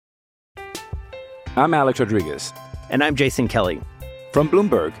I'm Alex Rodriguez. And I'm Jason Kelly. From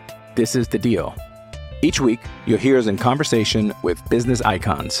Bloomberg, this is The Deal. Each week, you'll hear us in conversation with business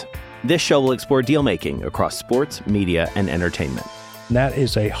icons. This show will explore deal-making across sports, media, and entertainment. That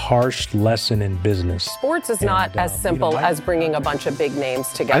is a harsh lesson in business. Sports is not as simple as bringing a bunch of big names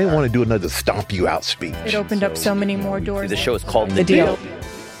together. I didn't want to do another stomp you out speech. It opened up so many more doors. The show is called The Deal.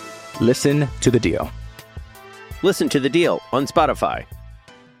 Listen to The Deal. Listen to The Deal on Spotify.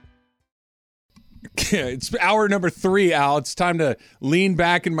 It's hour number 3, Al. It's time to lean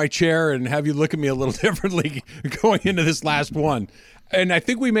back in my chair and have you look at me a little differently going into this last one. And I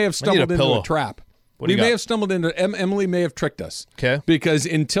think we may have stumbled into a trap. We may have stumbled into Emily may have tricked us. Okay. Because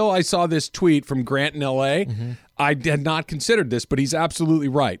until I saw this tweet from Grant in L.A., I had not considered this, but he's absolutely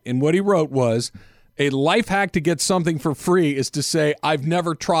right. And what he wrote was, a life hack to get something for free is to say, I've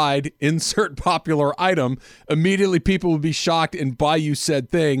never tried, insert popular item. Immediately people will be shocked and buy you said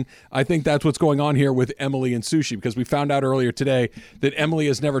thing. I think that's what's going on here with Emily and sushi, because we found out earlier today that Emily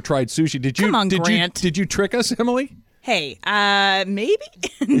has never tried sushi. Come on, Grant. Did you trick us, Emily? Hey, maybe?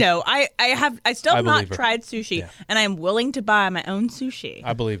 No, I still have not tried sushi, and I'm willing to buy my own sushi.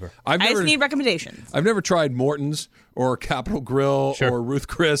 I believe her. I just need recommendations. I've never tried Morton's or Capital Grill or Ruth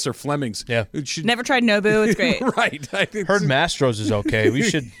Chris or Fleming's. Yeah. Never tried Nobu. It's great. Right. Heard Mastro's is okay. We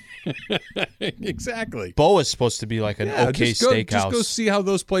should. Exactly. Bo is supposed to be like an okay steakhouse. Just go see how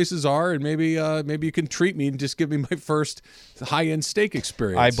those places are, and maybe you can treat me and just give me my first high-end steak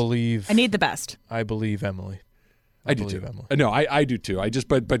experience. I need the best. I believe Emily. I do too. No, I do too.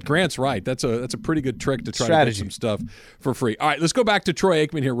 But Grant's right. That's a pretty good trick to try to get some stuff for free. All right, let's go back to Troy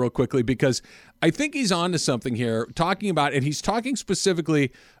Aikman here real quickly, because I think he's on to something here, talking about, and he's talking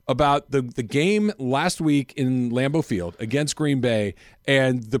specifically about the game last week in Lambeau Field against Green Bay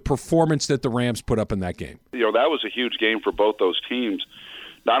and the performance that the Rams put up in that game. You know, that was a huge game for both those teams.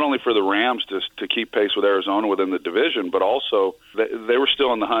 Not only for the Rams to keep pace with Arizona within the division, but also they were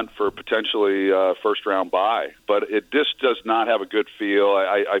still in the hunt for potentially first-round bye. But it just does not have a good feel.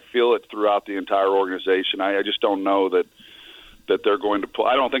 I feel it throughout the entire organization. I just don't know that they're going to play.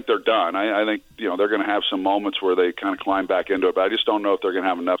 I don't think they're done. I think they're going to have some moments where they kind of climb back into it, but I just don't know if they're going to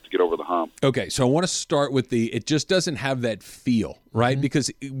have enough to get over the hump. Okay, so I want to start with it just doesn't have that feel, right?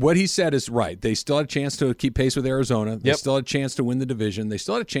 Because what he said is right. They still had a chance to keep pace with Arizona. They still had a chance to win the division. They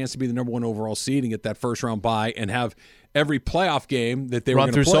still had a chance to be the number 1 overall seed and get that first-round bye and have every playoff game that they were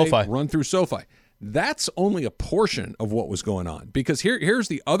going to play run through SoFi. That's only a portion of what was going on, because here's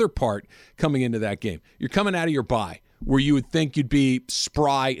the other part coming into that game. You're coming out of your bye, where you would think you'd be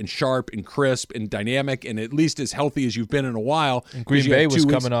spry and sharp and crisp and dynamic and at least as healthy as you've been in a while. And Green Bay was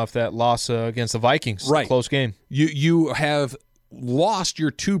coming off that loss against the Vikings. Right. Close game. You have lost your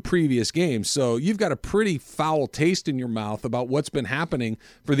 2 previous games, so you've got a pretty foul taste in your mouth about what's been happening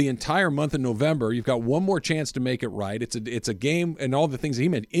for the entire month of November. You've got one more chance to make it right. It's a game, and all the things that he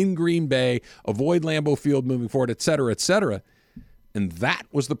meant, in Green Bay, avoid Lambeau Field moving forward, et cetera, et cetera. And that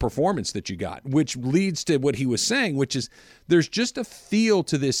was the performance that you got, which leads to what he was saying, which is there's just a feel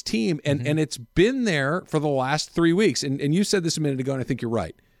to this team, and it's been there for the last 3 weeks. And you said this a minute ago, and I think you're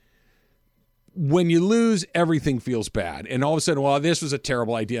right. When you lose, everything feels bad. And all of a sudden, well, this was a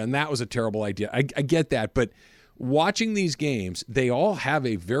terrible idea, and that was a terrible idea. I get that. But watching these games, they all have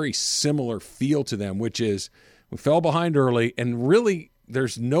a very similar feel to them, which is we fell behind early, and really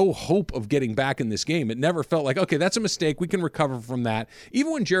there's no hope of getting back in this game. It never felt like, okay, that's a mistake. We can recover from that.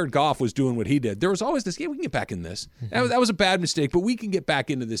 Even when Jared Goff was doing what he did, there was always this, we can get back in this. That was a bad mistake, but we can get back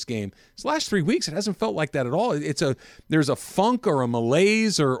into this game. These last 3 weeks, it hasn't felt like that at all. There's a funk or a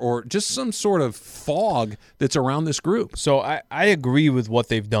malaise or just some sort of fog that's around this group. So I agree with what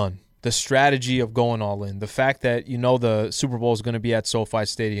they've done. The strategy of going all in. The fact that, the Super Bowl is going to be at SoFi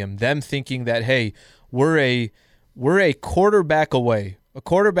Stadium. Them thinking that, hey, we're a quarterback away. A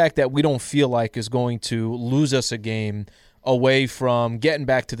quarterback that we don't feel like is going to lose us a game away from getting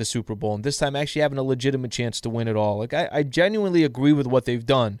back to the Super Bowl, and this time actually having a legitimate chance to win it all. Like I genuinely agree with what they've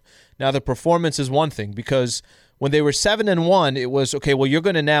done. Now, the performance is one thing, because when they were 7-1, it was, okay, well, you're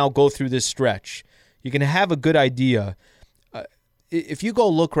going to now go through this stretch. You're going to have a good idea. If you go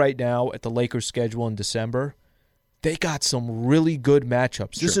look right now at the Lakers' schedule in December, they got some really good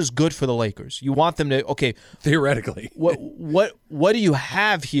matchups. Sure. This is good for the Lakers. You want them to, okay. Theoretically. What do you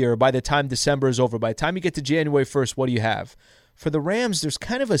have here by the time December is over? By the time you get to January 1st, what do you have? For the Rams, there's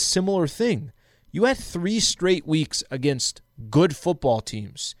kind of a similar thing. You had 3 straight weeks against good football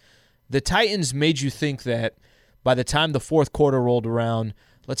teams. The Titans made you think that by the time the fourth quarter rolled around,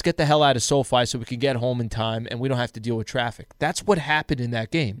 let's get the hell out of SoFi so we can get home in time and we don't have to deal with traffic. That's what happened in that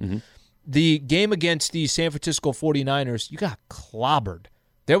game. Mm-hmm. The game against the San Francisco 49ers, you got clobbered.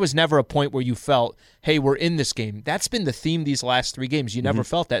 There was never a point where you felt, hey, we're in this game. That's been the theme these last 3 games. You never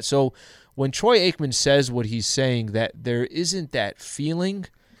felt that. So when Troy Aikman says what he's saying, that there isn't that feeling,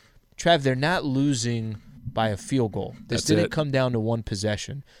 Trav, they're not losing by a field goal. This didn't come down to one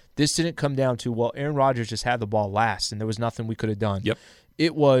possession. This didn't come down to, well, Aaron Rodgers just had the ball last, and there was nothing we could have done. Yep.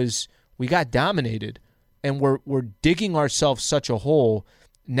 It was, we got dominated, and we're digging ourselves such a hole.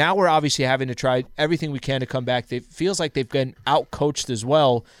 Now we're obviously having to try everything we can to come back. It feels like they've been out-coached as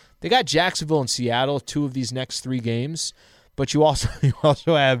well. They got Jacksonville and Seattle, 2 of these next 3 games, but you also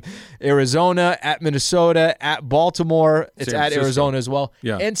have Arizona, at Minnesota, at Baltimore. It's at Arizona as well,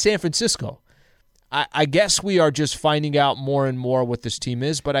 and San Francisco. I guess we are just finding out more and more what this team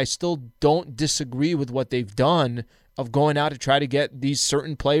is, but I still don't disagree with what they've done of going out to try to get these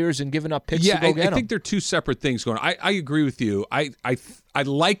certain players and giving up picks to go get them. I think they're 2 separate things going on. I agree with you. I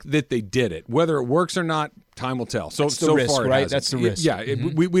like that they did it. Whether it works or not, time will tell. So risk, far, right? That's the risk. Yeah,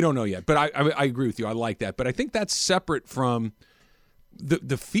 we don't know yet. But I agree with you. I like that. But I think that's separate from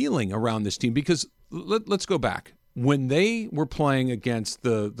the feeling around this team, because let's go back. When they were playing against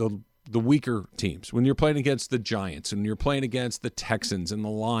the weaker teams, when you're playing against the Giants and you're playing against the Texans and the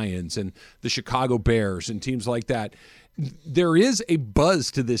Lions and the Chicago Bears and teams like that, there is a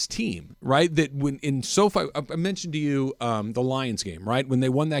buzz to this team, right? That when in SoFi, I mentioned to you the Lions game, right? When they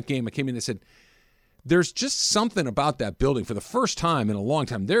won that game, I came in and said, there's just something about that building for the first time in a long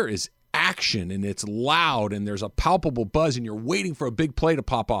time. There is action, and it's loud, and there's a palpable buzz, and you're waiting for a big play to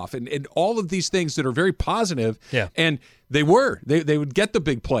pop off, and all of these things that are very positive. Yeah. And they would get the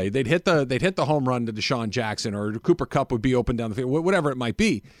big play. They'd hit the home run to Deshaun Jackson, or Cooper Kupp would be open down the field, whatever it might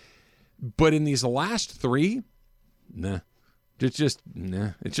be. But in these last 3, it's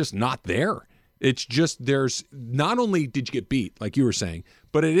just not there. It's just, there's not only did you get beat, like you were saying,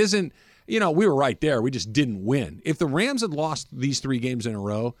 but it isn't, we were right there. We just didn't win. If the Rams had lost these 3 games in a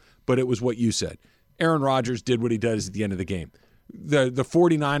row, but it was what you said, Aaron Rodgers did what he does at the end of the game. The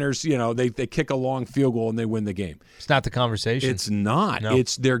 49ers, they kick a long field goal and they win the game. It's not the conversation. It's not. No.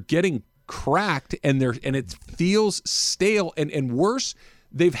 It's they're getting cracked, and it feels stale and worse.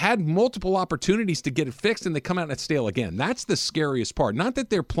 They've had multiple opportunities to get it fixed, and they come out and it's stale again. That's the scariest part. Not that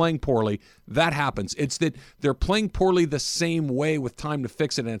they're playing poorly. That happens. It's that they're playing poorly the same way with time to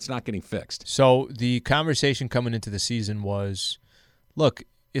fix it, and it's not getting fixed. So the conversation coming into the season was, look,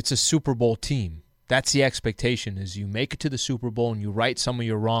 it's a Super Bowl team. That's the expectation, is you make it to the Super Bowl and you right some of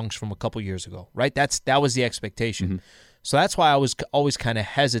your wrongs from a couple years ago, right? That was the expectation. Mm-hmm. So that's why I was always kind of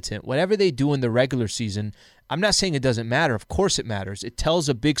hesitant. Whatever they do in the regular season, I'm not saying it doesn't matter. Of course it matters. It tells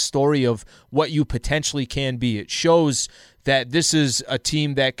a big story of what you potentially can be. It shows that this is a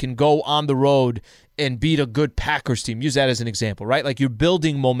team that can go on the road and beat a good Packers team. Use that as an example, right? Like, you're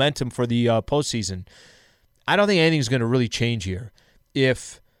building momentum for the postseason. I don't think anything's going to really change here.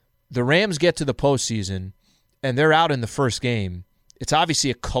 If the Rams get to the postseason and they're out in the first game, it's obviously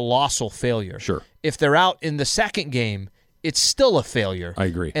a colossal failure. Sure. If they're out in the second game, it's still a failure. I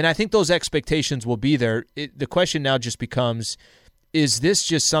agree. And I think those expectations will be there. The question now just becomes, is this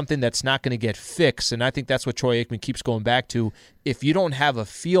just something that's not going to get fixed? And I think that's what Troy Aikman keeps going back to. If you don't have a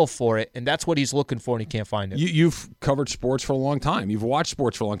feel for it, and that's what he's looking for and he can't find it. You've covered sports for a long time. You've watched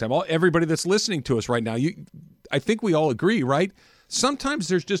sports for a long time. Everybody that's listening to us right now, I think we all agree, right? Sometimes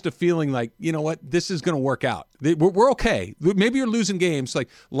there's just a feeling like, you know what, this is going to work out. We're okay. Maybe you're losing games. Like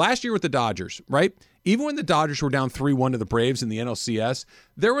last year with the Dodgers, right? Even when the Dodgers were down 3-1 to the Braves in the NLCS,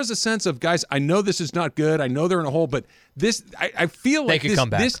 there was a sense of, guys, I know this is not good. I know they're in a hole, but this, I feel like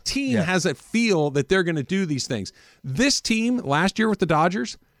this team has a feel that they're going to do these things. This team last year with the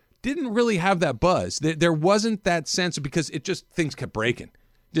Dodgers didn't really have that buzz. There wasn't that sense, because things kept breaking.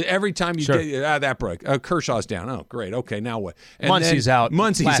 Every time you get that broke, Kershaw's down. Oh, great. Okay, now what? And Muncie's out.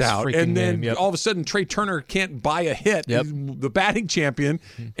 Muncie's out. And then all of a sudden, Trey Turner can't buy a hit. Yep. He's the batting champion,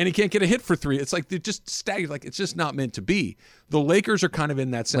 and he can't get a hit for 3. It's like they're just staggered. Like, it's just not meant to be. The Lakers are kind of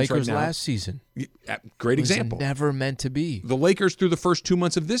in that sense Lakers right now. Last season. Great example. Never meant to be. The Lakers through the first 2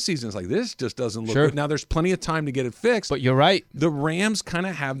 months of this season, it's like, this just doesn't look good. Now, there's plenty of time to get it fixed. But you're right. The Rams kind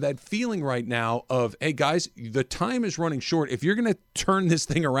of have that feeling right now of, hey, guys, the time is running short. If you're going to turn this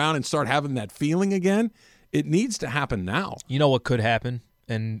thing around and start having that feeling again, it needs to happen now. You know what could happen?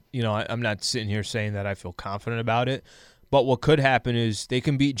 And, I'm not sitting here saying that I feel confident about it, but what could happen is they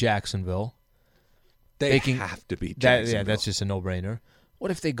can beat Jacksonville. They have to beat Jacksonville. That's just a no-brainer. What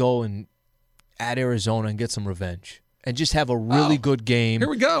if they go and at Arizona and get some revenge and just have a really good game? Here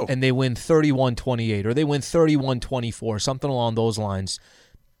we go. And they win 31-28 or they win 31-24, something along those lines.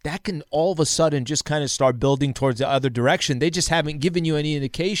 that can all of a sudden just kind of start building towards the other direction. They just haven't given you any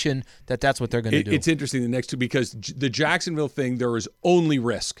indication that that's what they're going to do. It's interesting the next two, because the Jacksonville thing, there is only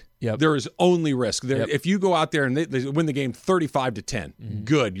risk. Yep. There is only risk. If you go out there and they win the game 35-10,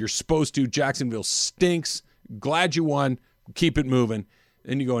 good. You're supposed to. Jacksonville stinks. Glad you won. Keep it moving.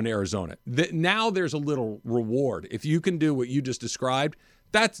 And you go into Arizona. Now there's a little reward. If you can do what you just described,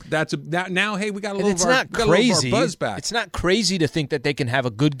 now, hey, we got a little of our buzz back. It's not crazy to think that they can have a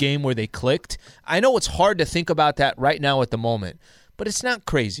good game where they clicked. I know it's hard to think about that right now at the moment, but it's not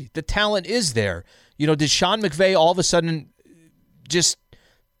crazy. The talent is there. Did Sean McVay all of a sudden just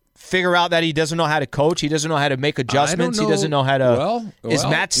figure out that he doesn't know how to coach? He doesn't know how to make adjustments. He doesn't know how to. Is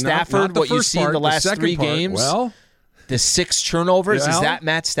Matt Stafford what you see in the last three games? The 6 turnovers, is that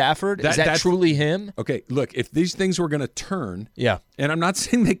Matt Stafford? Is that truly him? Okay, look, if these things were going to turn, and I'm not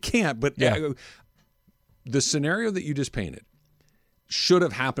saying they can't, but the scenario that you just painted should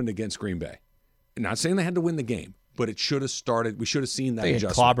have happened against Green Bay. I'm not saying they had to win the game, but it should have started. We should have seen that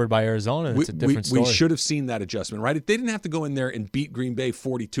adjustment. They get clobbered by Arizona. It's a different story. We should have seen that adjustment, right? They didn't have to go in there and beat Green Bay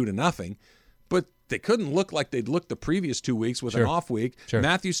 42-0, but they couldn't look like they'd looked the previous 2 weeks with an off week.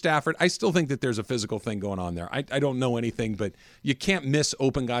 Matthew Stafford, I still think that there's a physical thing going on there. I don't know anything, but you can't miss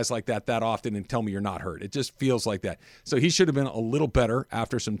open guys like that often and tell me you're not hurt. It just feels like that. So he should have been a little better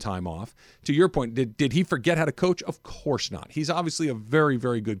after some time off. To your point, did he forget how to coach? Of course not. He's obviously a very,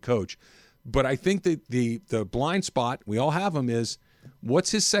 very good coach. But I think that the blind spot, we all have him, is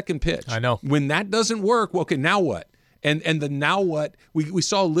what's his second pitch? I know. When that doesn't work, well, okay, now what? And the now what, we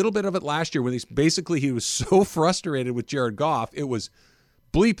saw a little bit of it last year when he was so frustrated with Jared Goff. It was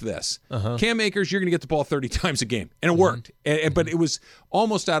bleep this. Cam Akers, you're going to get the ball 30 times a game. And it worked. But it was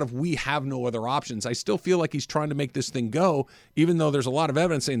almost out of we have no other options. I still feel like he's trying to make this thing go, even though there's a lot of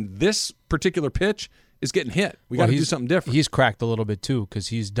evidence saying this particular pitch is getting hit. We got to do something different. He's cracked a little bit too, because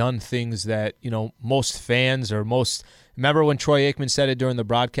he's done things that, most fans or most. Remember when Troy Aikman said it during the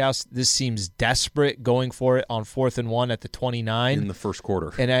broadcast? This seems desperate, going for it on 4th and 1 at the 29 in the first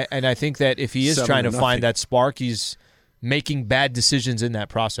quarter. And I think that if he is trying to find that spark, he's making bad decisions in that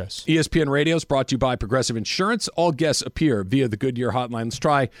process. ESPN Radio is brought to you by Progressive Insurance. All guests appear via the Goodyear hotline. Let's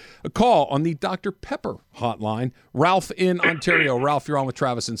try a call on the Dr. Pepper hotline. Ralph in Ontario. Ralph, you're on with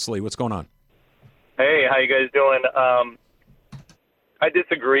Travis and Slee. What's going on? Hey, how you guys doing? I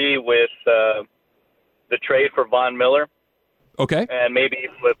disagree with the trade for Von Miller. Okay. And maybe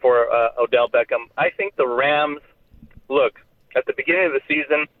for Odell Beckham. I think the Rams, look, at the beginning of the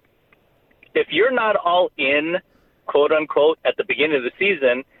season, if you're not all in, quote unquote, at the beginning of the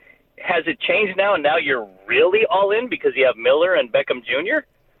season, has it changed now and now you're really all in because you have Miller and Beckham Jr.?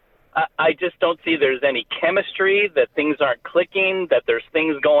 I just don't see there's any chemistry, that things aren't clicking, that there's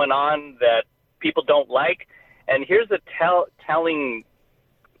things going on that people don't like. And here's a telling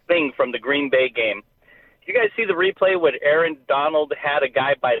thing from the Green Bay game. You guys see the replay when Aaron Donald had a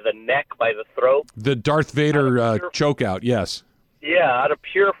guy by the neck, by the throat? The Darth Vader choke out, yes. Yeah, out of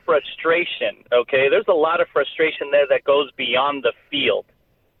pure frustration, okay? There's a lot of frustration there that goes beyond the field.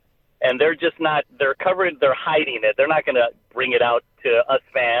 And they're just not, they're hiding it. They're not going to bring it out to us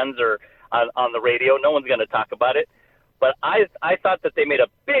fans or on the radio. No one's going to talk about it. But I thought that they made a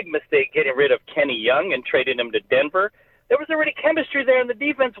big mistake getting rid of Kenny Young and trading him to Denver. There was already chemistry there in the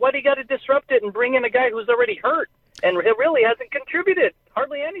defense. Why do you got to disrupt it and bring in a guy who's already hurt and really hasn't contributed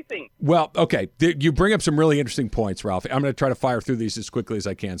hardly anything? Well, okay, you bring up some really interesting points, Ralph. I'm going to try to fire through these as quickly as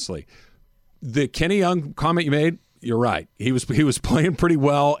I can, Slee. The Kenny Young comment you made, you're right. He was playing pretty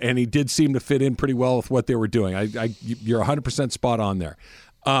well, and he did seem to fit in pretty well with what they were doing. You're 100% spot on there.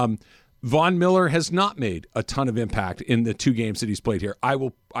 Von Miller has not made a ton of impact in the 2 games that he's played here. I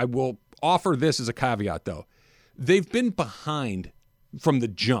will offer this as a caveat, though. They've been behind from the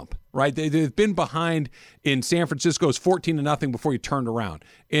jump, right? They've been behind in San Francisco's 14-0 before you turned around.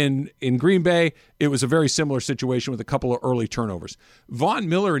 In Green Bay, it was a very similar situation with a couple of early turnovers. Von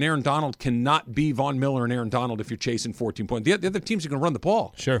Miller and Aaron Donald cannot be Von Miller and Aaron Donald if you're chasing 14 points. The other teams are going to run the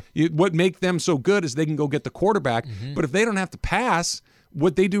ball. Sure. What makes them so good is they can go get the quarterback, but if they don't have to pass,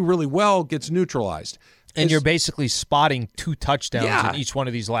 what they do really well gets neutralized. And you're basically spotting 2 touchdowns in each one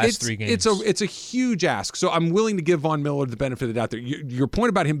of these last 3 games. It's a huge ask. So I'm willing to give Von Miller the benefit of the doubt there. Your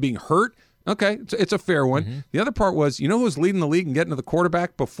point about him being hurt, okay, it's a fair one. The other part was, you know who was leading the league and getting to the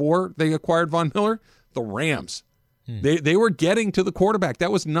quarterback before they acquired Von Miller? The Rams. They were getting to the quarterback. That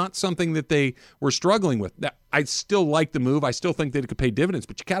was not something that they were struggling with. Now, I still like the move. I still think that it could pay dividends,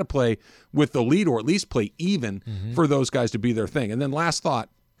 but you got to play with the lead or at least play even for those guys to be their thing. And then last thought,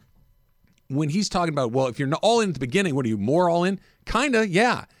 when he's talking about, well, if you're not all in at the beginning, what are you, more all in? Kind of,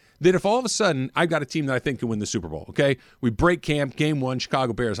 yeah. that if all of a sudden I've got a team that I think can win the Super Bowl, okay? We break camp, game 1,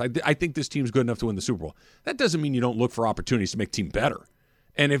 Chicago Bears. I think this team's good enough to win the Super Bowl. That doesn't mean you don't look for opportunities to make the team better.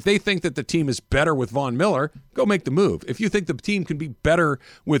 And if they think that the team is better with Von Miller, go make the move. If you think the team can be better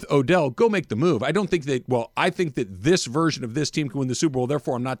with Odell, go make the move. I think that this version of this team can win the Super Bowl,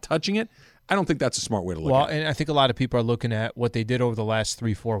 therefore I'm not touching it. I don't think that's a smart way to look at it. Well, and I think a lot of people are looking at what they did over the last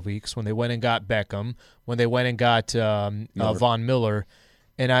 3-4 weeks when they went and got Beckham, when they went and got Von Miller.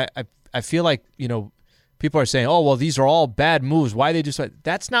 And I feel like, people are saying, oh, well, these are all bad moves. Why they just –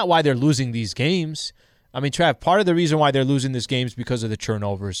 that's not why they're losing these games. I mean, Trav, part of the reason why they're losing this game is because of the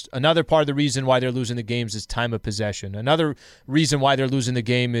turnovers. Another part of the reason why they're losing the games is time of possession. Another reason why they're losing the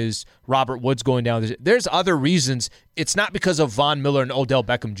game is Robert Woods going down. There's other reasons. It's not because of Von Miller and Odell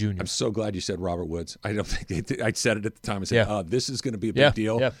Beckham Jr. I'm so glad you said Robert Woods. I don't think I said it at the time. I said, this is going to be a big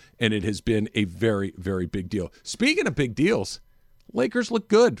deal, and it has been a very, very big deal. Speaking of big deals, Lakers look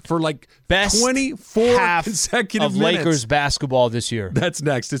good for best 24 consecutive minutes. Lakers basketball this year. That's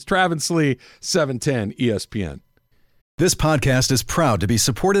next. It's Travis Lee, 710 ESPN. This podcast is proud to be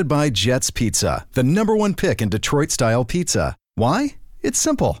supported by Jets Pizza, the #1 pick in Detroit-style pizza. Why? It's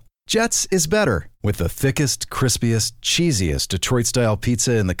simple. Jets is better. With the thickest, crispiest, cheesiest Detroit-style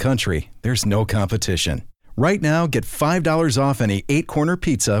pizza in the country, there's no competition. Right now, get $5 off any 8-corner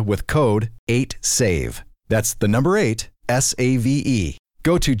pizza with code 8SAVE. That's the number 8, SAVE.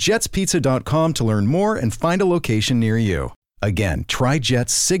 Go to jetspizza.com to learn more and find a location near you. Again, try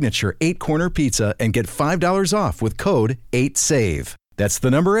Jet's signature 8-corner pizza and get $5 off with code 8SAVE. That's the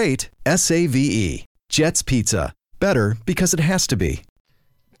number 8, SAVE. Jet's Pizza. Better because it has to be.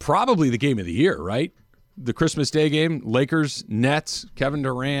 Probably the game of the year, right? The Christmas Day game, Lakers, Nets, Kevin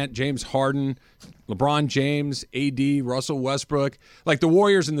Durant, James Harden, LeBron James, AD, Russell Westbrook. The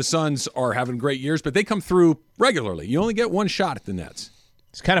Warriors and the Suns are having great years, but they come through regularly. You only get one shot at the Nets.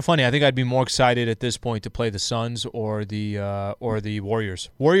 It's kind of funny. I think I'd be more excited at this point to play the Suns or the Warriors.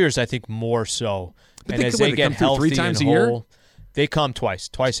 Warriors, I think, more so. But and as they get healthy 3 times and a year? whole, they come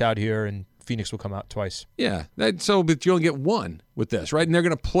twice out here, and Phoenix will come out twice. Yeah, but you only get one with this, right? And they're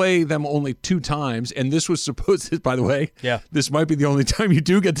going to play them only 2 times. And this was supposed to, by the way, this might be the only time you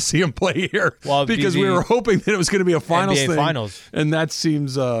do get to see them play here. Well, because we were hoping that it was going to be a finals NBA thing. Finals. And that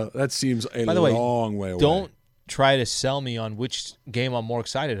seems a long way away. Don't try to sell me on which game I'm more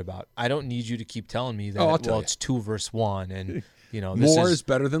excited about. I don't need you to keep telling me that, it's 2 versus 1 and more is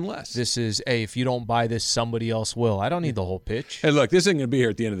better than less. This is, hey, if you don't buy this, somebody else will. I don't need the whole pitch. Hey, look, this isn't going to be here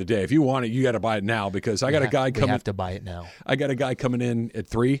at the end of the day. If you want it, you got to buy it now because I got a guy coming. We have to buy it now. I got a guy coming in at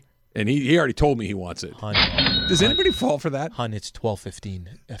 3, and he already told me he wants it. Does anybody fall for that? Hun, it's 12:15.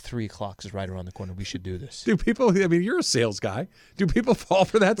 3 o'clock is right around the corner. We should do this. Do people? I mean, you're a sales guy. Do people fall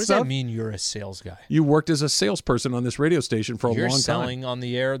for that What does stuff? that mean? You're a sales guy. You worked as a salesperson on this radio station for a long time. You're selling on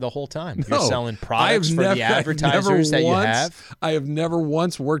the air the whole time. You're selling products for the advertisers that you have. I have never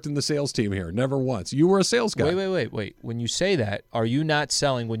once worked in the sales team here. Never once. You were a sales guy. Wait. When you say that, are you not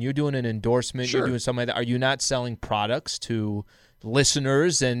selling, when you're doing an endorsement, Sure. you're doing something like that, are you not selling products to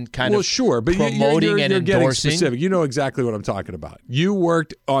listeners and kind Well, of sure, but promoting you're and getting endorsing? specific. You know exactly what I'm talking about. You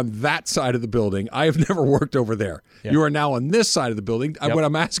worked on that side of the building. I have never worked over there. Yep. You are now on this side of the building. Yep. What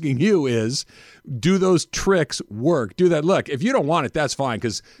I'm asking you is, do those tricks work? Do that. Look, if you don't want it, that's fine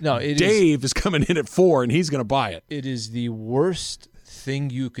because Dave is coming in at 4 and he's going to buy it. It is the worst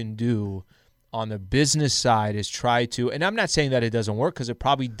thing you can do on the business side is try to, and I'm not saying that it doesn't work because it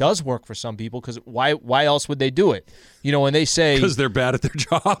probably does work for some people because why else would they do it? When they say... Because they're bad at their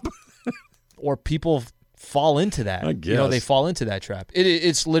job. Or people fall into that. I guess. They fall into that trap.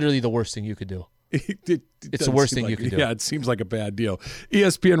 It's literally the worst thing you could do. It's the worst thing you can do. Yeah, it seems like a bad deal.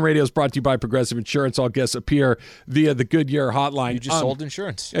 ESPN Radio is brought to you by Progressive Insurance. All guests appear via the Goodyear hotline. You just sold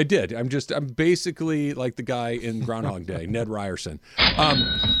insurance. I did. I'm basically like the guy in Groundhog Day, Ned Ryerson.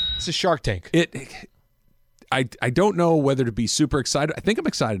 It's a Shark Tank. I don't know whether to be super excited. I think I'm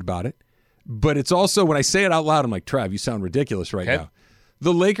excited about it. But it's also, when I say it out loud, I'm like, Trav, you sound ridiculous right now.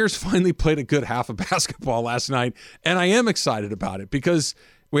 The Lakers finally played a good half of basketball last night, and I am excited about it because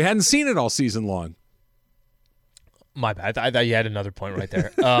we hadn't seen it all season long. My bad. I thought you had another point right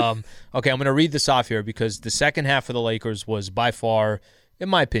there. Okay, I'm going to read this off here because the second half of the Lakers was by far, in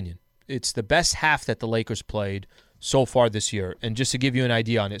my opinion, it's the best half that the Lakers played so far this year. And just to give you an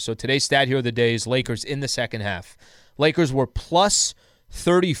idea on it, so today's stat here of the day is Lakers in the second half. Lakers were plus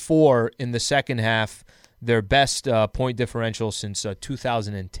 34 in the second half, their best point differential since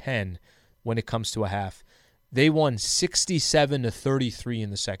 2010 when it comes to a half. They won 67-33 in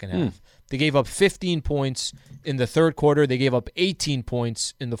the second half. They gave up 15 points in the third quarter. They gave up 18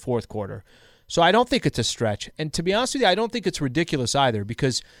 points in the fourth quarter. So I don't think it's a stretch. And to be honest with you, I don't think it's ridiculous either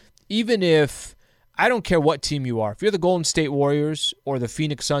because even if I don't care what team you are, if you're the Golden State Warriors or the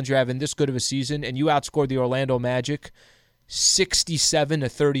Phoenix Suns, you're having this good of a season and you outscored the Orlando Magic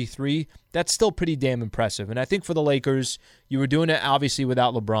 67-33, that's still pretty damn impressive. And I think for the Lakers, you were doing it obviously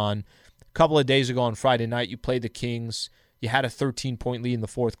without LeBron. A couple of days ago on Friday night, you played the Kings. You had a 13-point lead in the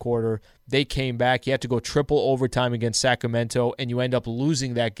fourth quarter. They came back. You had to go triple overtime against Sacramento, and you end up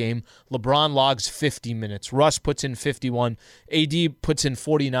losing that game. LeBron logs 50 minutes. Russ puts in 51. AD puts in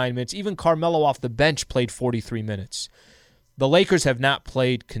 49 minutes. Even Carmelo off the bench played 43 minutes. The Lakers have not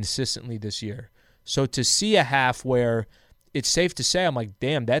played consistently this year. So to see a half where it's safe to say, I'm like,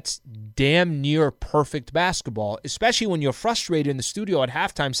 damn, that's damn near perfect basketball, especially when you're frustrated in the studio at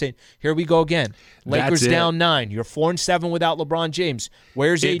halftime saying, here we go again. Lakers down 9. You're 4-7 without LeBron James.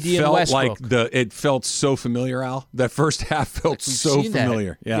 Where's AD and Westbrook? It felt so familiar, Al. That first half felt so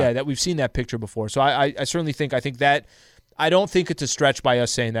familiar. Yeah, that we've seen that picture before. So I certainly think that I don't think it's a stretch by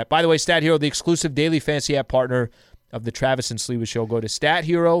us saying that. By the way, Stat Hero, the exclusive daily fantasy app partner of the Travis and Sliwa Show. Go to Stat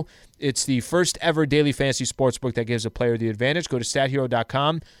Hero. It's the first ever daily fantasy sportsbook that gives a player the advantage. Go to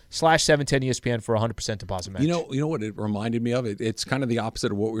stathero.com/710ESPN for 100% deposit match. You know what it reminded me of? It's kind of the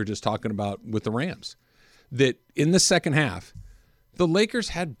opposite of what we were just talking about with the Rams. That in the second half, the Lakers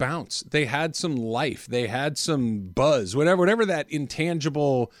had bounce. They had some life. They had some buzz. Whatever that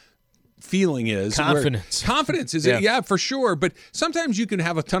intangible feeling is. Confidence is it? Yeah, for sure. But sometimes you can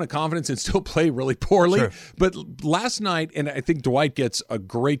have a ton of confidence and still play really poorly. Sure. But last night, and I think Dwight gets a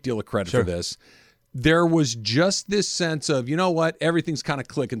great deal of credit for this, there was just this sense of, you know what, everything's kind of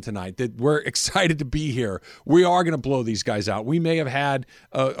clicking tonight, that we're excited to be here. We are going to blow these guys out. We may have had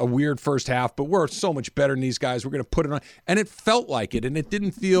a weird first half, but we're so much better than these guys. We're going to put it on. And it felt like it, and it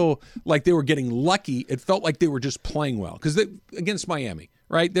didn't feel like they were getting lucky. It felt like they were just playing well. Because against Miami,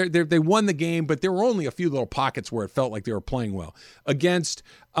 right? They won the game, but there were only a few little pockets where it felt like they were playing well. Against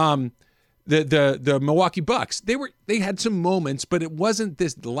the Milwaukee Bucks, they had some moments, but it wasn't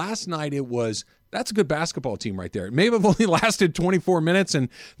this. Last night it was, that's a good basketball team right there. It may have only lasted 24 minutes, and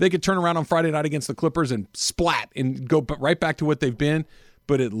they could turn around on Friday night against the Clippers and splat and go right back to what they've been.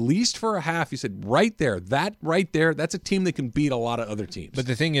 But at least for a half, you said right there, that's a team that can beat a lot of other teams. But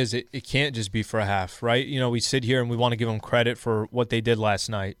the thing is, it can't just be for a half, right? You know, we sit here and we want to give them credit for what they did last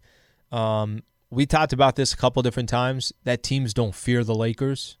night. We talked about this a couple different times, that teams don't fear the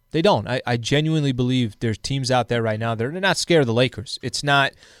Lakers. They don't. I genuinely believe there's teams out there right now that are not scared of the Lakers. It's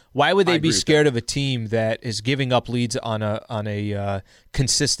not. Why would they be scared of a team that is giving up leads on a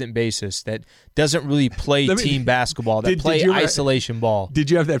consistent basis, that doesn't really play team basketball, that play isolation ball?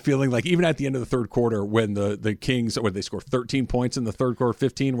 Did you have that feeling, like even at the end of the third quarter when the Kings, they scored 13 points in the third quarter,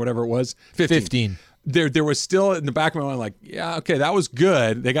 15, whatever it was? 15. There was still in the back of my mind, like, yeah, okay, that was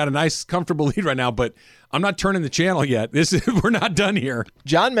good. They got a nice, comfortable lead right now, but I'm not turning the channel yet. We're not done here.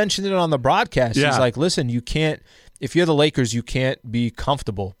 John mentioned it on the broadcast. Yeah. He's like, listen, you can't, if you're the Lakers, you can't be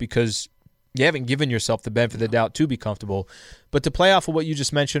comfortable because you haven't given yourself the benefit of the doubt to be comfortable. But to play off of what you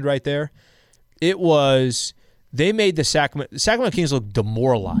just mentioned right there, it was, they made the Sacramento Kings look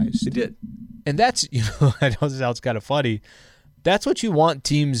demoralized. They did. And that's, I know this sounds kind of funny. That's what you want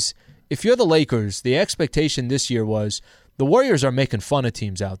teams. If you're the Lakers, the expectation this year was the Warriors are making fun of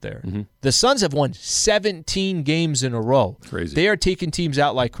teams out there. Mm-hmm. The Suns have won 17 games in a row. Crazy. They are taking teams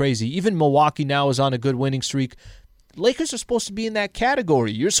out like crazy. Even Milwaukee now is on a good winning streak. Lakers are supposed to be in that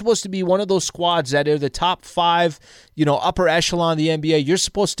category. You're supposed to be one of those squads that are the top 5, upper echelon of the NBA. There's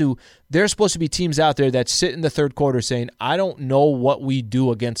supposed to be teams out there that sit in the third quarter saying, I don't know what we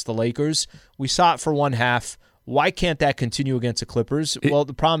do against the Lakers. We saw it for one half. Why can't that continue against the Clippers? Well,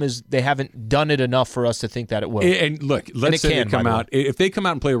 the problem is they haven't done it enough for us to think that it will. And look, let's say they come out. If they come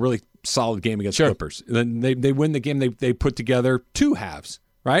out and play a really solid game against Clippers, then they win the game. They put together 2 halves,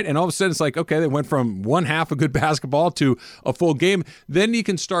 right? And all of a sudden it's like, okay, they went from one half of good basketball to a full game. Then you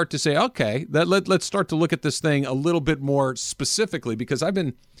can start to say, okay, let's start to look at this thing a little bit more specifically, because I've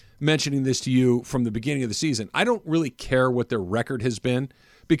been mentioning this to you from the beginning of the season. I don't really care what their record has been,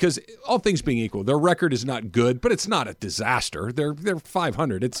 because all things being equal, their record is not good, but it's not a disaster. They're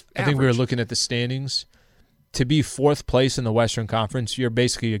 500. It's average. I think we were looking at the standings. To be 4th place in the Western Conference, you're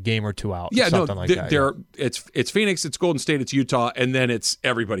basically a game or 2 out. Yeah, something like that. It's Phoenix, it's Golden State, it's Utah, and then it's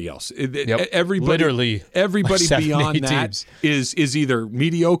everybody else. Literally, everybody 7, beyond that is either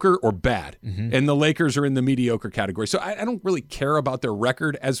mediocre or bad, mm-hmm. and the Lakers are in the mediocre category. So I don't really care about their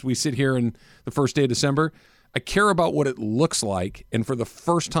record as we sit here in the first day of December. I care about what it looks like, and for the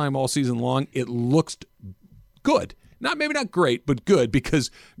first time all season long, it looks good. Maybe not great, but good, because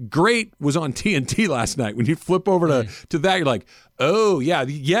great was on TNT last night. When you flip over to that, you're like, oh, yeah,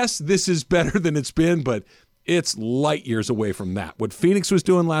 yes, this is better than it's been, but It's light years away from that. What Phoenix was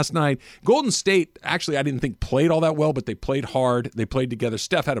doing last night, Golden State, actually, I didn't think played all that well, but they played hard. They played together.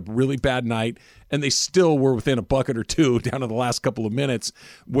 Steph had a really bad night, and they still were within a bucket or two down to the last couple of minutes.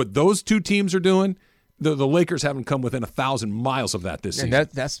 What those two teams are doing, the Lakers haven't come within 1,000 miles of that this season.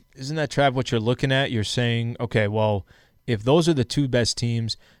 Isn't that, Trav, what you're looking at? You're saying, okay, well, if those are the two best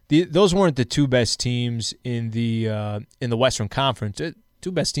teams, those weren't the two best teams in the Western Conference.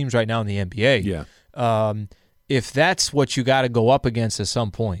 Two best teams right now in the NBA. Yeah. If that's what you got to go up against at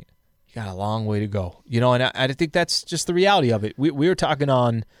some point, you got a long way to go. And I think that's just the reality of it. We were talking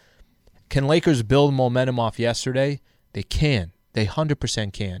on, can Lakers build momentum off yesterday? They can. They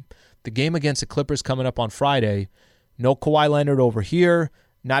 100% can. The game against the Clippers coming up on Friday, no Kawhi Leonard over here,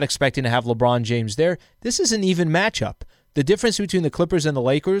 not expecting to have LeBron James there. This is an even matchup. The difference between the Clippers and the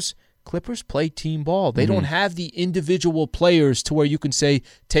Lakers, Clippers play team ball. They don't have the individual players to where you can say,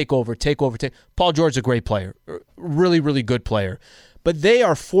 take over. Paul George is a great player, really, really good player. But they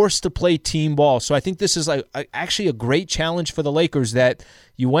are forced to play team ball. So I think this is actually a great challenge for the Lakers that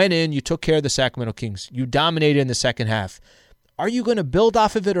you went in, you took care of the Sacramento Kings. You dominated in the second half. Are you going to build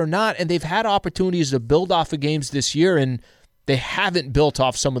off of it or not? And they've had opportunities to build off of games this year, and they haven't built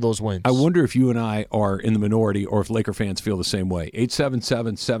off some of those wins. I wonder if you and I are in the minority or if Laker fans feel the same way.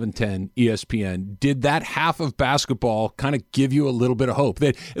 877-710-ESPN. Did that half of basketball kind of give you a little bit of hope?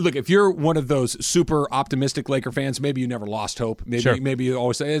 That, look, if you're one of those super optimistic Laker fans, maybe you never lost hope. Maybe you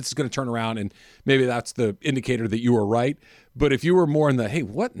always say it's going to turn around, and maybe that's the indicator that you were right. But if you were more in the, hey,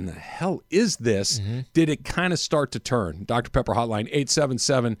 what in the hell is this? Did it kind of start to turn? Dr. Pepper Hotline,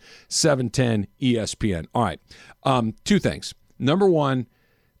 877-710-ESPN. All right. Two things. Number one,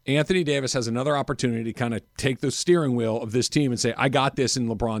 Anthony Davis has another opportunity to kind of take the steering wheel of this team and say, I got this in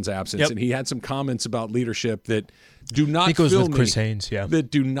LeBron's absence. Yep. And he had some comments about leadership that do not I think it was fill with me. Chris Haynes, yeah.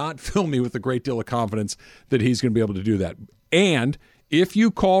 That do not fill me with a great deal of confidence that he's going to be able to do that. And if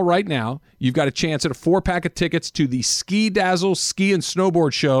you call right now, you've got a chance at a 4-pack of tickets to the Ski Dazzle Ski and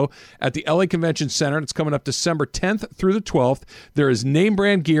Snowboard Show at the LA Convention Center. It's coming up December 10th through the 12th. There is name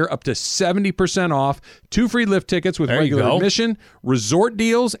brand gear up to 70% off, 2 free lift tickets with regular admission, resort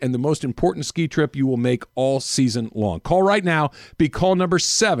deals, and the most important ski trip you will make all season long. Call right now. Be call number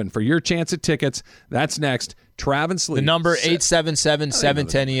 7 for your chance at tickets. That's next. Trav and Slee. The number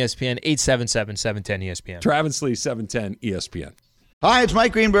 877-710-ESPN, 877-710-ESPN. Trav and Slee, 710 ESPN. Hi, it's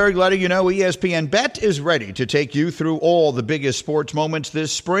Mike Greenberg letting you know ESPN Bet is ready to take you through all the biggest sports moments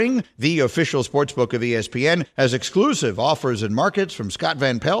this spring. The official sportsbook of ESPN has exclusive offers and markets from Scott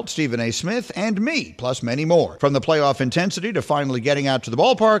Van Pelt, Stephen A. Smith, and me, plus many more. From the playoff intensity to finally getting out to the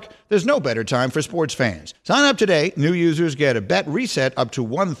ballpark, there's no better time for sports fans. Sign up today. New users get a bet reset up to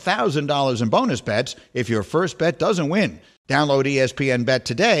 $1,000 in bonus bets if your first bet doesn't win. Download ESPN Bet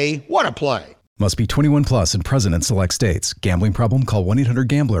today. What a play. Must be 21 plus and present in select states. Gambling problem? Call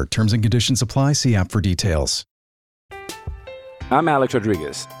 1-800-GAMBLER. Terms and conditions apply. See app for details. I'm Alex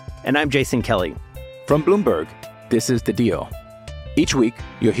Rodriguez. And I'm Jason Kelly. From Bloomberg, this is The Deal. Each week,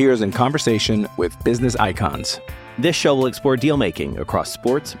 you'll hear us in conversation with business icons. This show will explore deal-making across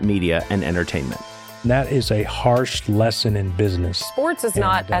sports, media, and entertainment. That is a harsh lesson in business. Sports is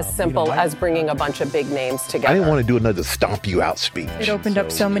not as simple as bringing a bunch of big names together. I didn't want to do another stomp you out speech. It opened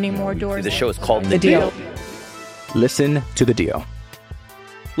up so many more doors. The show is called The Deal. Listen to The Deal.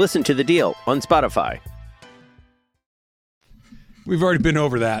 Listen to The Deal on Spotify. We've already been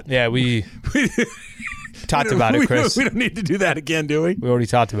over that. Yeah, we talked about it, Chris. We don't need to do that again, do we? We already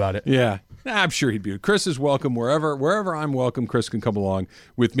talked about it. Yeah. I'm sure he'd be. Chris is welcome wherever I'm welcome. Chris can come along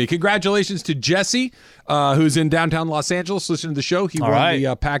with me. Congratulations to Jesse, who's in downtown Los Angeles, listening to the show. He won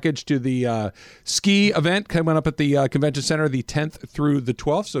the package to the ski event coming up at the convention center the 10th through the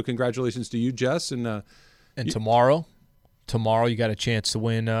 12th. So congratulations to you, Jess. And tomorrow you got a chance to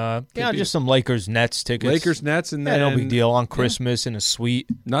win. Just some Lakers Nets tickets. Lakers Nets, and then no big deal on Christmas in a suite.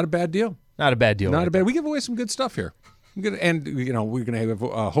 Not a bad deal. Not a bad deal. Not a bad. We give away some good stuff here. And, we're going to have,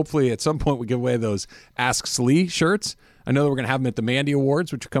 hopefully at some point we give away those Ask Slee shirts. I know that we're going to have them at the Mandy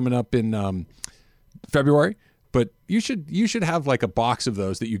Awards, which are coming up in February. But you should have like a box of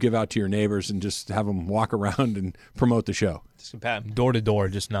those that you give out to your neighbors and just have them walk around and promote the show. Just door to door,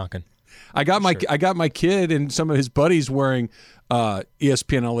 just knocking. I got my kid and some of his buddies wearing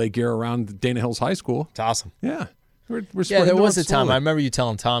ESPN LA gear around Dana Hills High School. It's awesome. Yeah. We're there was a time. I remember you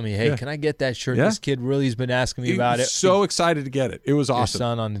telling Tommy, hey, can I get that shirt? Yeah. This kid really has been asking me about it. So excited to get it. It was awesome. Your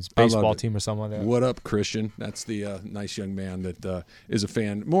son on his baseball team or something like that. What up, Christian? That's the nice young man that is a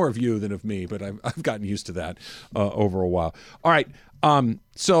fan, more of you than of me, but I've gotten used to that over a while. All right.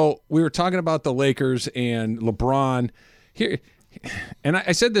 So we were talking about the Lakers and LeBron. Here, and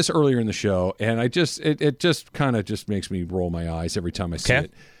I said this earlier in the show, and it just kind of just makes me roll my eyes every time I see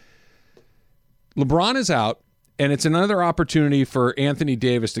it. LeBron is out, and it's another opportunity for Anthony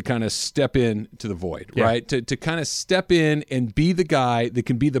Davis to kind of step in to the void, right? To kind of step in and be the guy that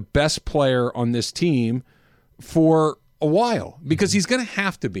can be the best player on this team for a while, because he's going to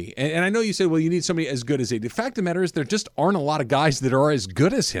have to be. And I know you said, well, you need somebody as good as he. The fact of the matter is there just aren't a lot of guys that are as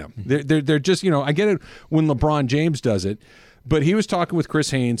good as him. They're just, I get it when LeBron James does it, but he was talking with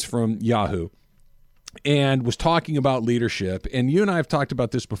Chris Haynes from Yahoo and was talking about leadership. And you and I have talked about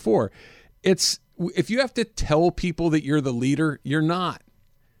this before. If you have to tell people that you're the leader, you're not.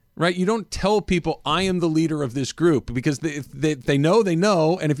 Right? You don't tell people, I am the leader of this group, because if they know, they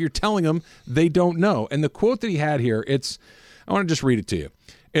know. And if you're telling them, they don't know. And the quote that he had here, I want to just read it to you.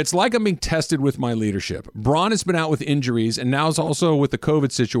 It's like I'm being tested with my leadership. Bron has been out with injuries and now is also with the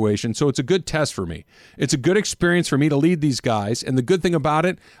COVID situation, so it's a good test for me. It's a good experience for me to lead these guys. And the good thing about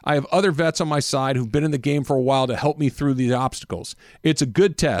it, I have other vets on my side who've been in the game for a while to help me through these obstacles. It's a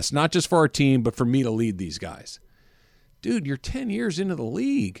good test, not just for our team, but for me to lead these guys. Dude, you're 10 years into the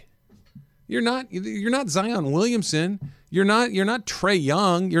league. You're not Zion Williamson. You're not Trae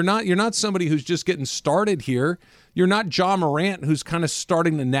Young. You're not somebody who's just getting started here. You're not Ja Morant, who's kind of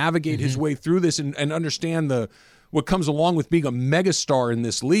starting to navigate his way through this and understand what comes along with being a megastar in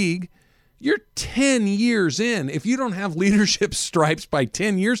this league. You're 10 years in. If you don't have leadership stripes by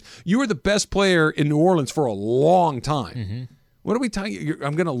 10 years, you were the best player in New Orleans for a long time. What are we talking?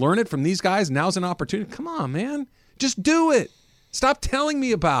 I'm going to learn it from these guys. Now's an opportunity. Come on, man. Just do it. Stop telling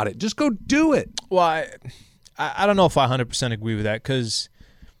me about it. Just go do it. Well, I don't know if I 100% agree with that, because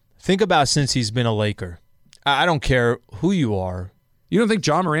think about since he's been a Laker. I don't care who you are. You don't think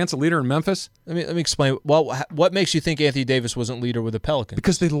Ja Morant's a leader in Memphis? Let me explain. Well, what makes you think Anthony Davis wasn't leader with the Pelicans?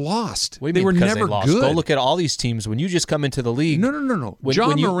 Because they lost. They were never good. Go look at all these teams. When you just come into the league. No.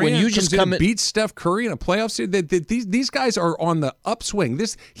 John Morant comes in and beats Steph Curry in a playoff series. These guys are on the upswing.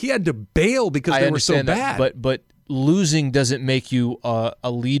 He had to bail because they were so bad. But losing doesn't make you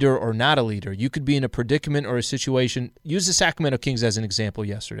a leader or not a leader. You could be in a predicament or a situation. Use the Sacramento Kings as an example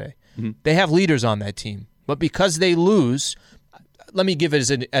yesterday. They have leaders on that team. But because they lose, let me give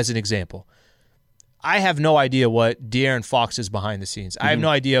it as an example. I have no idea what De'Aaron Fox is behind the scenes. I have no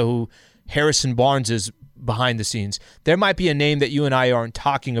idea who Harrison Barnes is behind the scenes. There might be a name that you and I aren't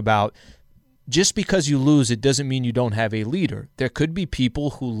talking about. Just because you lose, it doesn't mean you don't have a leader. There could be people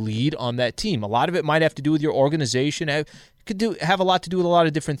who lead on that team. A lot of it might have to do with your organization. It could have a lot to do with a lot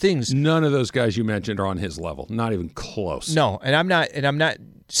of different things. None of those guys you mentioned are on his level. Not even close. No, and I'm not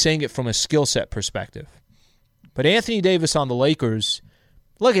saying it from a skill set perspective. But Anthony Davis on the Lakers,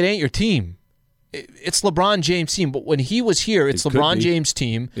 look, it ain't your team. It's LeBron James' team. But when he was here, it's LeBron James'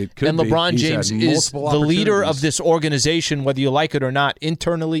 team. And LeBron James is the leader of this organization, whether you like it or not,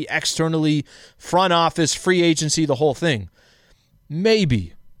 internally, externally, front office, free agency, the whole thing.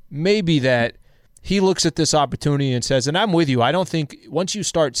 Maybe that he looks at this opportunity and says, and I'm with you, I don't think once you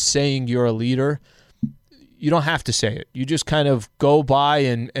start saying you're a leader, you don't have to say it. You just kind of go by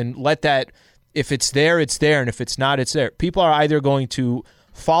and let that, if it's there, it's there, and if it's not, it's there. People are either going to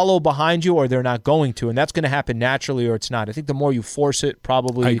follow behind you or they're not going to, and that's going to happen naturally or it's not. I think the more you force it,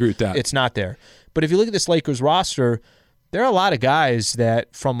 probably I agree with that. It's not there. But if you look at this Lakers roster, there are a lot of guys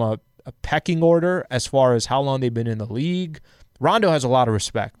that from a pecking order as far as how long they've been in the league, Rondo has a lot of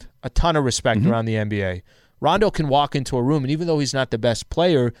respect, a ton of respect around the NBA. Rondo can walk into a room, and even though he's not the best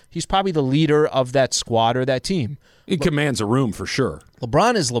player, he's probably the leader of that squad or that team. He commands a room for sure.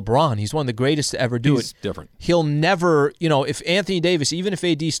 LeBron is LeBron. He's one of the greatest to ever do it. He's different. He'll never, if Anthony Davis, even if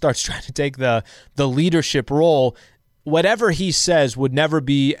AD starts trying to take the leadership role, whatever he says would never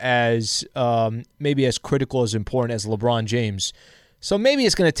be as maybe as critical, as important as LeBron James. So maybe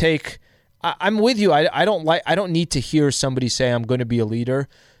it's going to take. I'm with you. I don't need to hear somebody say I'm going to be a leader.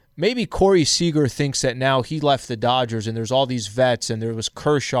 Maybe Corey Seager thinks that now he left the Dodgers and there's all these vets and there was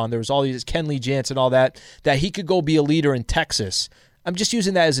Kershaw and there was all these Kenley Jansen and all that he could go be a leader in Texas. I'm just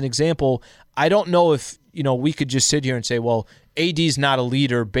using that as an example. I don't know if we could just sit here and say, well, AD's not a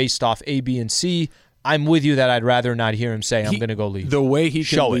leader based off A, B, and C. I'm with you that I'd rather not hear him say I'm going to go lead. The way he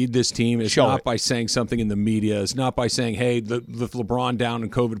can lead this team is not by saying something in the media. It's not by saying, hey, the LeBron down in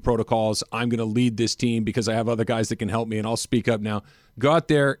COVID protocols, I'm going to lead this team because I have other guys that can help me and I'll speak up now. Go out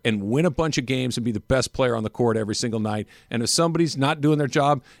there and win a bunch of games and be the best player on the court every single night. And if somebody's not doing their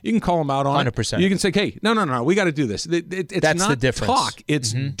job, you can call them out on 100%. it. You can say, hey, no, we got to do this. It's That's not the difference. Talk.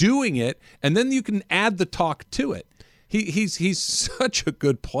 It's doing it, and then you can add the talk to it. He's such a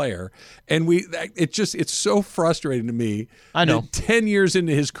good player, and it's so frustrating to me. I know. 10 years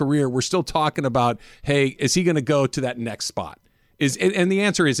into his career, we're still talking about, hey, is he going to go to that next spot? And the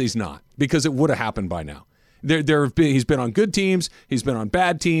answer is he's not, because it would have happened by now. He's been on good teams, he's been on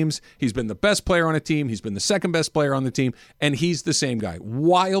bad teams, he's been the best player on a team, he's been the second best player on the team, and he's the same guy.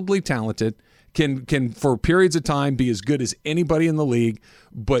 Wildly talented, can for periods of time be as good as anybody in the league,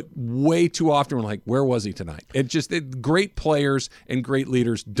 but way too often we're like, where was he tonight? Great players and great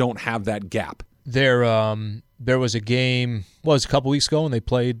leaders don't have that gap. There was a game, a couple weeks ago when they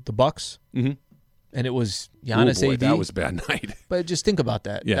played the Bucks, and it was Giannis AD. That was a bad night. But just think about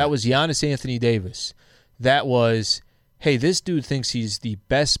that. Yeah. That was Giannis Anthony Davis. That was, hey, this dude thinks he's the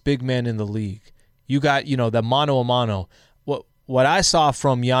best big man in the league. You got, the mano a mano. What I saw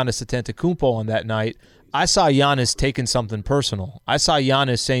from Giannis Antetokounmpo on that night, I saw Giannis taking something personal. I saw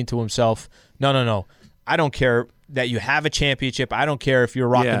Giannis saying to himself, no, I don't care that you have a championship. I don't care if you're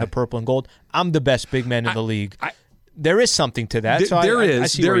rocking the purple and gold. I'm the best big man in the league. There is something to that. There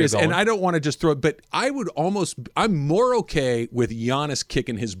is, and I don't want to just throw it, but I'm more okay with Giannis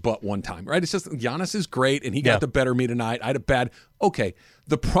kicking his butt one time, right? It's just Giannis is great, and he got the better of me tonight. I had a bad. Okay,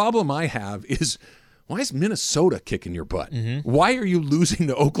 the problem I have is, why is Minnesota kicking your butt? Why are you losing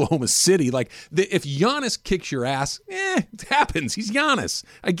to Oklahoma City? Like, if Giannis kicks your ass, it happens. He's Giannis.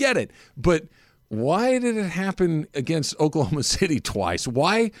 I get it, but why did it happen against Oklahoma City twice?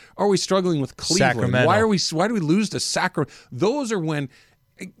 Why are we struggling with Cleveland? Sacramento. Why do we lose to Sacramento? Those are when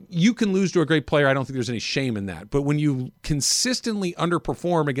you can lose to a great player. I don't think there's any shame in that. But when you consistently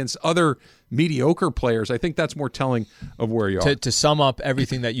underperform against other mediocre players, I think that's more telling of where you are. To sum up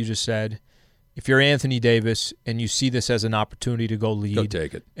everything that you just said, if you're Anthony Davis and you see this as an opportunity to go lead, go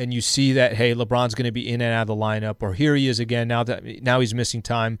take it. And you see that, hey, LeBron's going to be in and out of the lineup, or here he is again now he's missing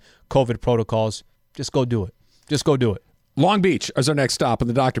time, COVID protocols, just go do it. Just go do it. Long Beach is our next stop on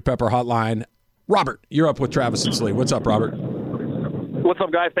the Dr. Pepper hotline. Robert, you're up with Travis and Slee. What's up, Robert? What's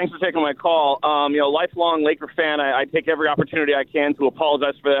up, guys? Thanks for taking my call. Lifelong Laker fan, I take every opportunity I can to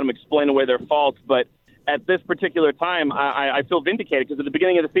apologize for them, explain away their faults, but at this particular time, I feel vindicated, because at the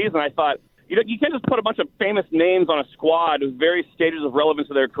beginning of the season, I thought, you can't just put a bunch of famous names on a squad with various stages of relevance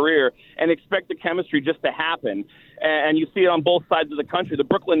of their career and expect the chemistry just to happen. And you see it on both sides of the country. The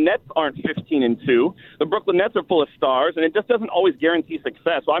Brooklyn Nets aren't 15-2. The Brooklyn Nets are full of stars, and it just doesn't always guarantee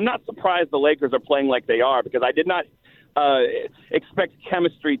success. So I'm not surprised the Lakers are playing like they are, because I did not expect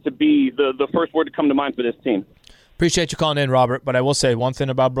chemistry to be the first word to come to mind for this team. Appreciate you calling in, Robert. But I will say one thing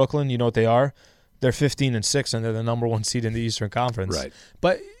about Brooklyn. You know what they are? They're 15-6, and they're the number one seed in the Eastern Conference. Right.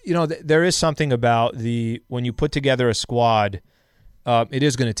 But there is something about when you put together a squad, it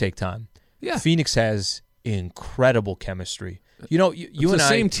is going to take time. Yeah. Phoenix has incredible chemistry. You it's and the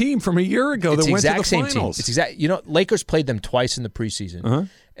same team from a year ago that went to the finals. It's exact. Lakers played them twice in the preseason,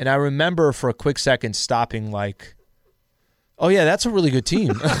 and I remember for a quick second stopping, like, oh yeah, that's a really good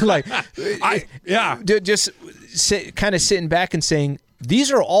team. Kind of sitting back and saying,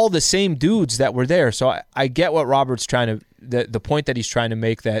 these are all the same dudes that were there. So I get what Robert's the point that he's trying to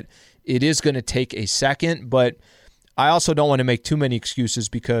make, that it is going to take a second, but I also don't want to make too many excuses,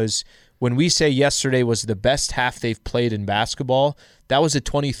 because when we say yesterday was the best half they've played in basketball, that was the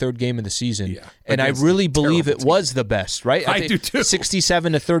 23rd game of the season. Yeah, and I really believe it was the best, right? I do too.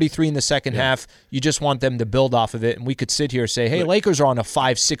 67-33 in the second half. You just want them to build off of it. And we could sit here and say, hey, Lakers are on a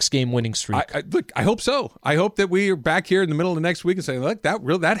 5-6 game winning streak. I hope so. I hope that we are back here in the middle of the next week and say, look,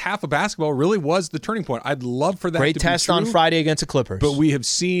 that half of basketball really was the turning point. I'd love for that to be true. Great test on Friday against the Clippers. But we have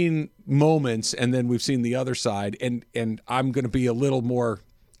seen moments, and then we've seen the other side. And I'm going to be a little more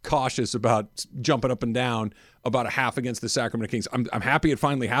cautious about jumping up and down about a half against the Sacramento Kings. I'm happy it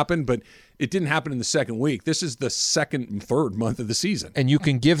finally happened, but it didn't happen in the second week. This is the second and third month of the season. And you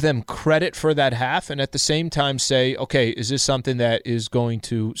can give them credit for that half, and at the same time say, okay, is this something that is going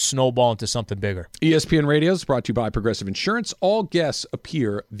to snowball into something bigger? ESPN Radio is brought to you by Progressive Insurance. All guests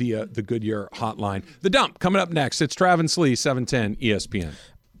appear via the Goodyear hotline. The Dump coming up next. It's Travis Slee, 710 ESPN.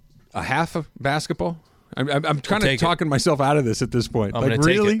 A half of basketball? I'm kind of talking myself out of this at this point.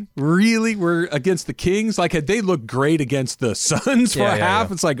 Really, we're against the Kings? Like, had they looked great against the Suns for a half?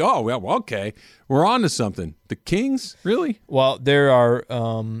 Yeah. It's like, oh, well, okay, we're on to something. The Kings, really? Well, there are,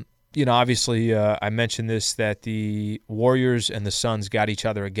 obviously, I mentioned this, that the Warriors and the Suns got each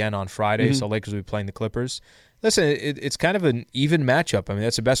other again on Friday, so Lakers will be playing the Clippers. Listen, it's kind of an even matchup. I mean,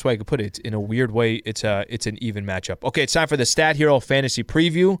 that's the best way I could put it. In a weird way, it's an even matchup. Okay, it's time for the Stat Hero Fantasy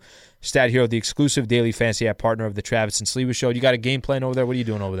Preview. Stat Hero, the exclusive daily fantasy app partner of the Travis and Slee Show. You got a game plan over there? What are you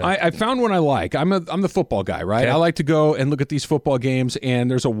doing over there? I found one I like. I'm the football guy, right? Okay. I like to go and look at these football games, and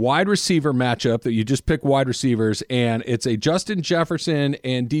there's a wide receiver matchup that you just pick wide receivers, and it's a Justin Jefferson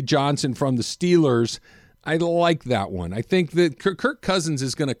and D. Johnson from the Steelers I like that one. I think that Kirk Cousins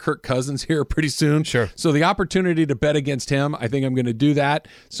is going to Kirk Cousins here pretty soon. Sure. So the opportunity to bet against him, I think I'm going to do that.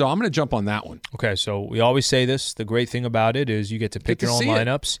 So I'm going to jump on that one. Okay, so we always say this. The great thing about it is you get to pick your own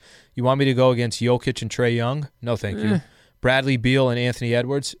lineups. It. You want me to go against Jokic and Trae Young? No, thank you. Bradley Beal and Anthony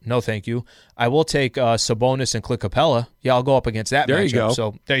Edwards? No, thank you. I will take Sabonis and Clint Capella. Yeah, I'll go up against that matchup. There you go.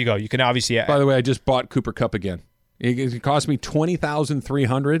 So there you go. You can obviously. By the way, I just bought Cooper Kupp again. It cost me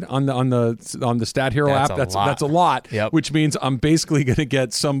 $20,300 on the Stat Hero app. That's a lot. Yep. Which means I'm basically going to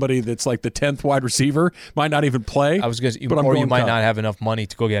get somebody that's like the 10th wide receiver, might not even play. I was going to, or you might not have enough money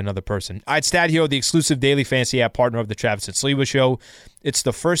to go get another person. All right, Stat Hero, the exclusive daily fantasy app partner of the Travis and Sliwa Show. It's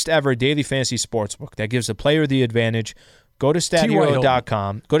the first ever daily fantasy sportsbook that gives a player the advantage. Go to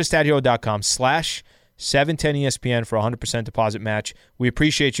StatHero.com. Go to StatHero.com/710ESPN for a 100% deposit match. We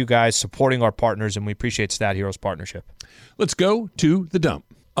appreciate you guys supporting our partners, and we appreciate Stat Hero's partnership. Let's go to the dump.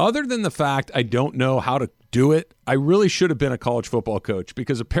 Other than the fact I don't know how to do it, I really should have been a college football coach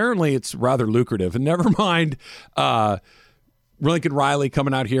because apparently it's rather lucrative. And never mind Lincoln Riley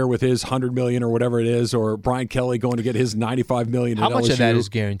coming out here with his $100 million or whatever it is, or Brian Kelly going to get his $95 million at LSU. How much of that is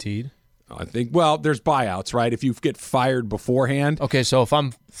guaranteed? I think, well, there's buyouts, right? If you get fired beforehand. Okay, so if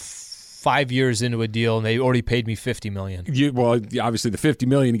I'm 5 years into a deal and they already paid me $50 million. Obviously the $50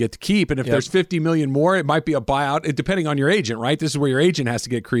 million you get to keep, and if there's $50 million more, it might be a buyout, depending on your agent, right? This is where your agent has to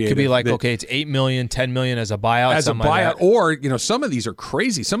get creative. It could be like, okay, it's $8 million, $10 million as a buyout. As a buyout, or some of these are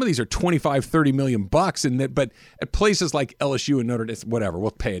crazy. Some of these are $25, $30 million bucks, but at places like LSU and Notre Dame, whatever,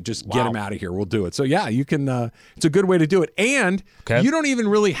 we'll pay it. Just get them out of here. We'll do it. So yeah, you can. It's a good way to do it, and you don't even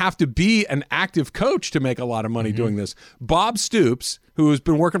really have to be an active coach to make a lot of money doing this. Bob Stoops, who has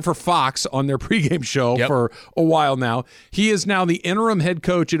been working for Fox on their pregame show for a while now. He is now the interim head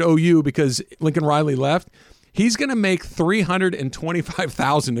coach at OU because Lincoln Riley left. He's going to make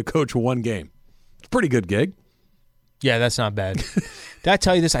 $325,000 to coach one game. It's a pretty good gig. Yeah, that's not bad. Did I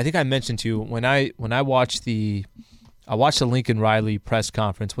tell you this? I think I mentioned to you when I watched the Lincoln Riley press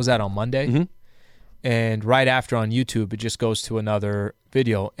conference. Was that on Monday? Mm-hmm. And right after on YouTube, it just goes to another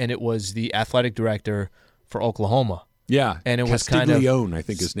video, and it was the athletic director for Oklahoma. Yeah, and it was Castiglione, I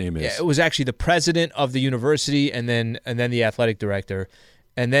think his name is. Yeah, it was actually the president of the university, and then the athletic director,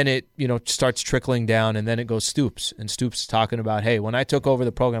 and then it starts trickling down, and then it goes Stoops, and Stoops is talking about, hey, when I took over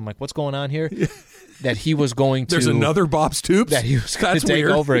the program, I'm like, what's going on here? That he was going to. There's another Bob Stoops that he was going to take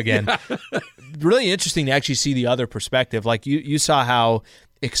over again. Yeah. Really interesting to actually see the other perspective. Like you saw how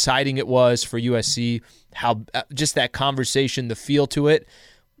exciting it was for USC, how just that conversation, the feel to it.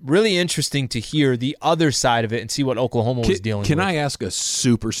 Really interesting to hear the other side of it and see what Oklahoma was dealing with. Can I ask a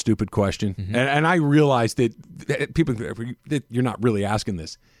super stupid question? Mm-hmm. And I realize that people, that you're not really asking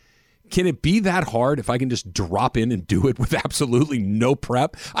this. Can it be that hard if I can just drop in and do it with absolutely no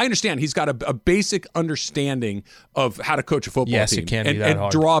prep? I understand he's got a basic understanding of how to coach a football team. Yes, it can be that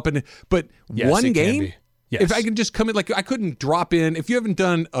hard. Drop in, but yes, one game? Yes. If I can just come in, like I couldn't drop in, if you haven't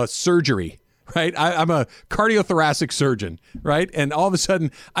done a surgery, right? I'm a cardiothoracic surgeon, right? And all of a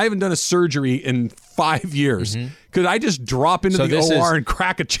sudden, I haven't done a surgery in 5 years. Could I just drop into the OR and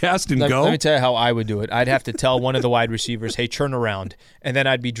crack a chest and go? Let me tell you how I would do it. I'd have to tell one of the wide receivers, hey, turn around. And then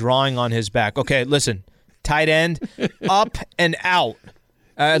I'd be drawing on his back. Okay, listen, tight end, up and out.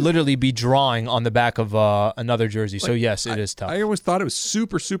 I'd literally be drawing on the back of another jersey. So, yes, it is tough. I always thought it was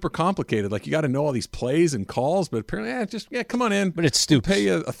super, super complicated. Like, you got to know all these plays and calls, but apparently, come on in. But it's stupid. We'll pay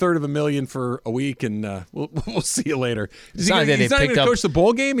you $350,000 for a week, and we'll see you later. He's not going to coach the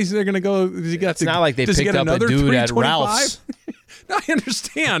bowl game? He's going to go. It's not like they picked up a dude at Ralph's. No, I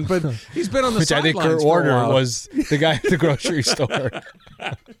understand, but he's been on the sidelines. I think Kurt Warner was the guy at the grocery store.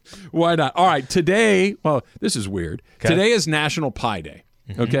 Why not? All right, today, this is weird. Okay. Today is National Pie Day.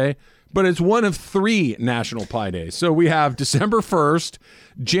 Okay, but it's one of 3 National Pie Days. So we have December 1st,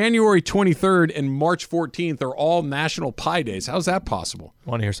 January 23rd, and March 14th are all National Pie Days. How's that possible?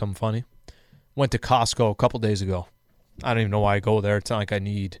 Want to hear something funny? Went to Costco a couple days ago. I don't even know why I go there. It's not like I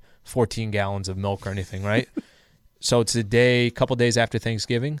need 14 gallons of milk or anything, right? So it's a couple days after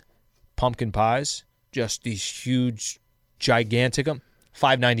Thanksgiving. Pumpkin pies, just these huge, gigantic,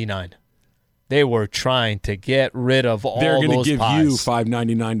 $5.99. They were trying to get rid of all those pies. They're going to give you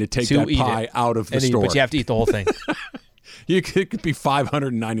 $5.99 to take that pie out of the store. But you have to eat the whole thing. It could be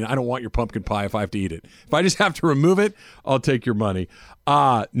 $599. I don't want your pumpkin pie if I have to eat it. If I just have to remove it, I'll take your money.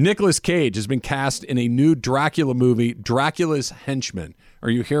 Nicolas Cage has been cast in a new Dracula movie, Dracula's Henchman. Are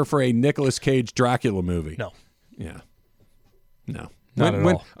you here for a Nicolas Cage Dracula movie? No. Yeah. No. Not at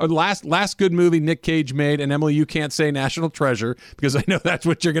all. Last good movie Nick Cage made, and Emily, you can't say National Treasure because I know that's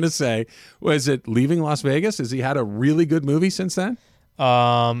what you're going to say. Was it Leaving Las Vegas? Has he had a really good movie since then?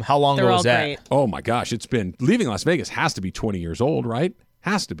 How long ago was that? Great. Oh my gosh, it's been Leaving Las Vegas has to be 20 years old, right?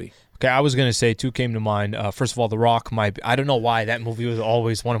 Has to be. Okay, I was going to say two came to mind. First of all, The Rock. I don't know why that movie was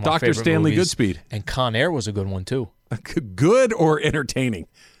always one of my favorite Dr. Stanley movies. Goodspeed. And Con Air was a good one too. Good or entertaining?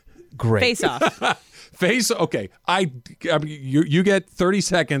 Great. Face Off. Okay, you get 30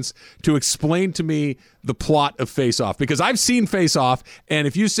 seconds to explain to me the plot of Face Off, because I've seen Face Off, and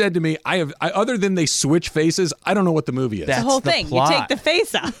if you said to me, other than they switch faces, I don't know what the movie is. That's the whole thing. Plot. You take the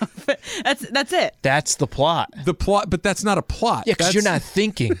face off. That's it. That's the plot. The plot, but that's not a plot. Yeah, because you're not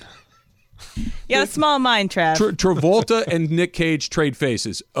thinking. You got a small mind, Trav. Travolta and Nick Cage trade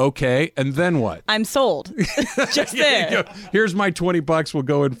faces. Okay, and then what? I'm sold. Just there. Here's my $20. We'll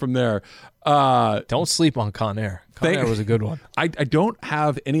go in from there. Don't sleep on Con Air. Con Air was a good one. I don't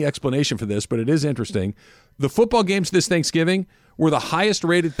have any explanation for this, but it is interesting. The football games this Thanksgiving were the highest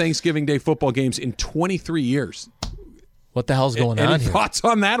rated Thanksgiving Day football games in 23 years. What the hell's going on Any here? thoughts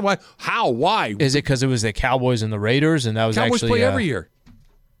on that? Why? How? Why? Is it because it was the Cowboys and the Raiders, and that was Cowboys actually play every year.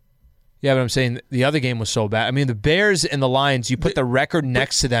 Yeah, but I'm saying the other game was so bad. I mean, the Bears and the Lions, you put the record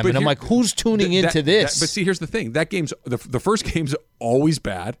next to them, and I'm like, who's tuning into this? But see, here's the thing. That game's the first game's always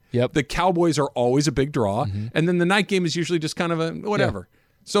bad. Yep. The Cowboys are always a big draw, and then the night game is usually just kind of a whatever. Yeah.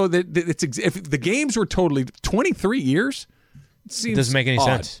 So if the games were totally 23 years, it seems doesn't make any odd.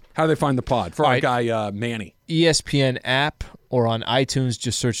 sense. How do they find the pod for our guy Manny? ESPN app or on iTunes,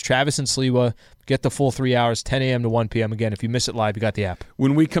 just search Travis and Sliwa. Get the full 3 hours, 10 a.m. to 1 p.m. Again, if you miss it live, you got the app.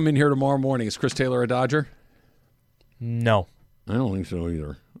 When we come in here tomorrow morning, is Chris Taylor a Dodger? No. I don't think so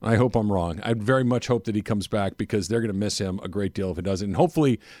either. I hope I'm wrong. I very much hope that he comes back, because they're going to miss him a great deal if it doesn't. And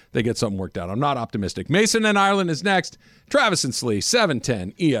hopefully they get something worked out. I'm not optimistic. Mason and Ireland is next. Travis and Slee,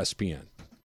 710 ESPN.